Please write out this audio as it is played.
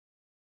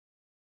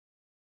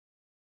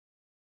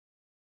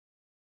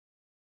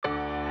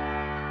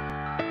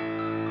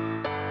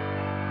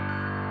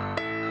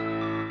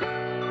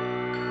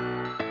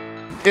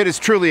It is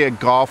truly a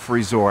golf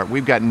resort.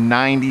 We've got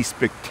 90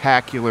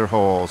 spectacular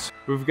holes.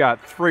 We've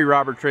got 3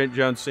 Robert Trent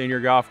Jones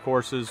senior golf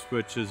courses,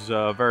 which is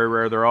very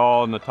rare. They're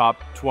all in the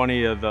top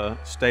 20 of the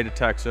state of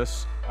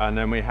Texas. And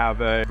then we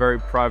have a very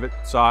private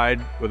side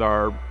with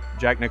our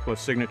Jack Nicklaus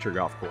signature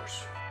golf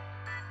course.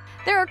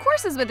 There are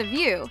courses with a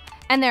view,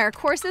 and there are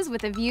courses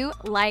with a view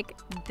like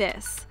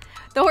this.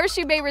 The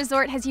Horseshoe Bay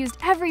Resort has used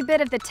every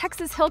bit of the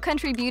Texas Hill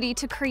Country beauty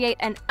to create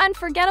an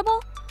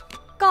unforgettable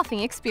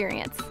golfing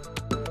experience.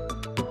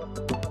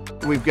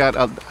 We've got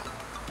a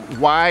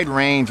wide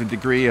range and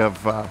degree of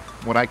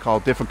what I call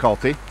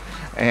difficulty.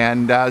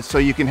 And so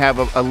you can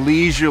have a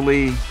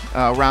leisurely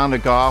round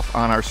of golf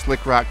on our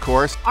Slick Rock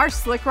course. Our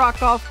Slick Rock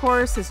golf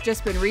course has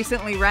just been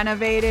recently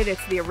renovated.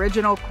 It's the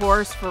original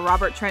course for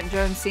Robert Trent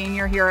Jones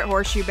Sr. here at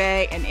Horseshoe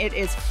Bay, and it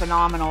is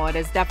phenomenal. It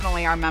is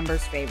definitely our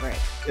members' favorite.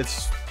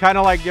 It's kind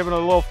of like giving a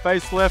little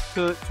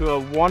facelift to a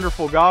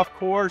wonderful golf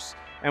course,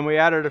 and we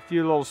added a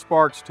few little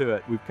sparks to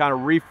it. We've kind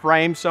of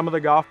reframed some of the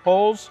golf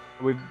holes.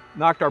 We've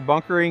knocked our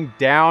bunkering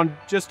down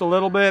just a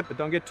little bit, but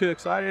don't get too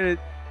excited.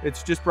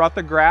 It's just brought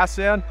the grass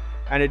in,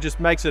 and it just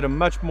makes it a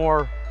much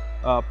more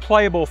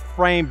playable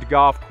framed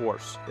golf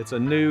course. It's a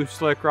new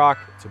Slick Rock,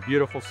 it's a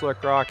beautiful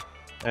Slick Rock,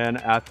 and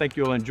I think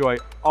you'll enjoy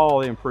all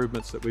the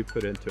improvements that we've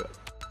put into it.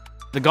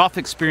 The golf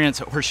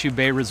experience at Horseshoe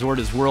Bay Resort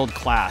is world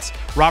class.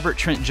 Robert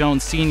Trent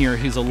Jones Sr.,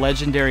 who's a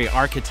legendary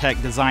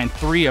architect, designed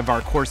 3 of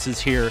our courses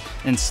here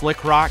in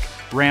Slick Rock,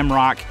 Ram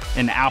Rock,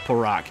 and Apple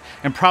Rock.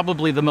 And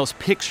probably the most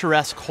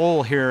picturesque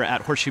hole here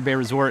at Horseshoe Bay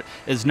Resort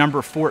is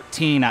number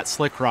 14 at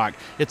Slick Rock.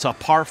 It's a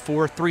par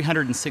 4,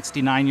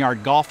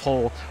 369-yard golf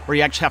hole where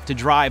you actually have to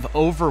drive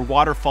over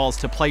waterfalls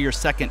to play your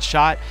second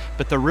shot.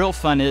 But the real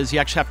fun is you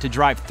actually have to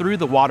drive through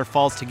the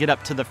waterfalls to get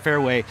up to the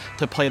fairway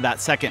to play that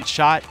second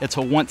shot. It's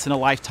a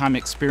once-in-a-lifetime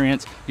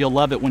experience. You'll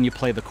love it when you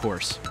play the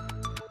course.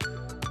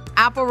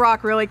 Apple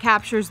Rock really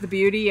captures the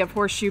beauty of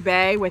Horseshoe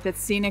Bay with its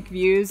scenic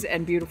views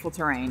and beautiful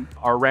terrain.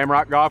 Our Ram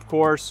Rock golf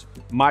course,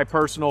 my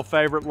personal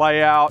favorite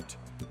layout,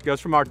 goes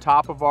from our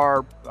top of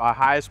our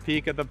highest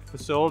peak of the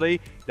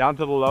facility down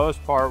to the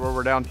lowest part where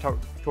we're down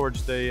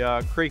towards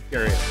the creek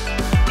area.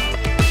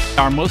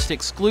 Our most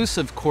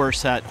exclusive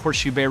course at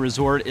Horseshoe Bay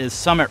Resort is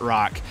Summit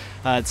Rock.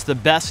 It's the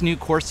best new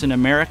course in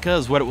America,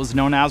 is what it was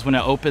known as when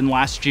it opened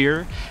last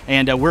year,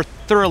 and we're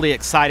thoroughly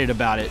excited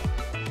about it.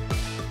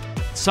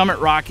 Summit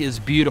Rock is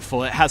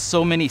beautiful. It has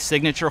so many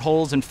signature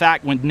holes. In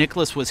fact, when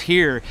Nicklaus was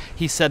here,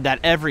 he said that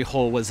every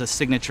hole was a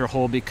signature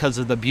hole because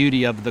of the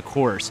beauty of the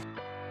course.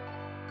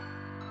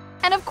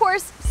 And of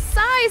course,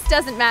 size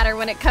doesn't matter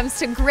when it comes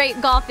to great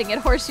golfing at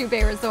Horseshoe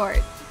Bay Resort.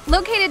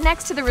 Located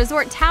next to the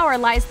resort tower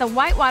lies the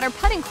Whitewater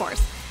putting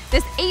course.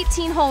 This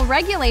 18-hole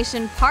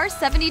regulation par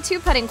 72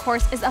 putting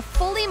course is a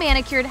fully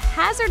manicured,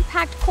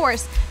 hazard-packed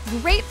course,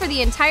 great for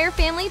the entire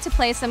family to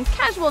play some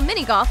casual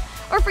mini golf,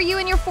 or for you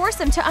and your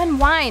foursome to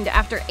unwind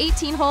after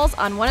 18 holes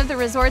on one of the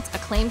resort's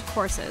acclaimed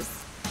courses.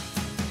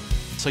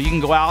 So you can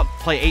go out,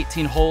 play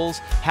 18 holes,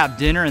 have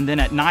dinner, and then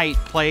at night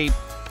play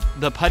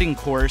the putting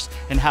course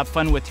and have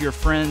fun with your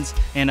friends,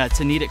 and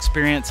it's a neat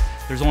experience.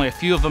 There's only a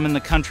few of them in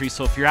the country,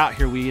 so if you're out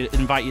here, we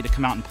invite you to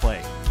come out and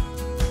play.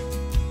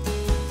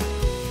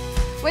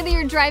 Whether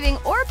you're driving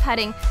or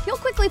putting, you'll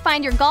quickly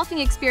find your golfing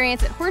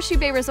experience at Horseshoe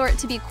Bay Resort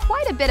to be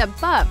quite a bit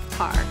above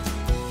par.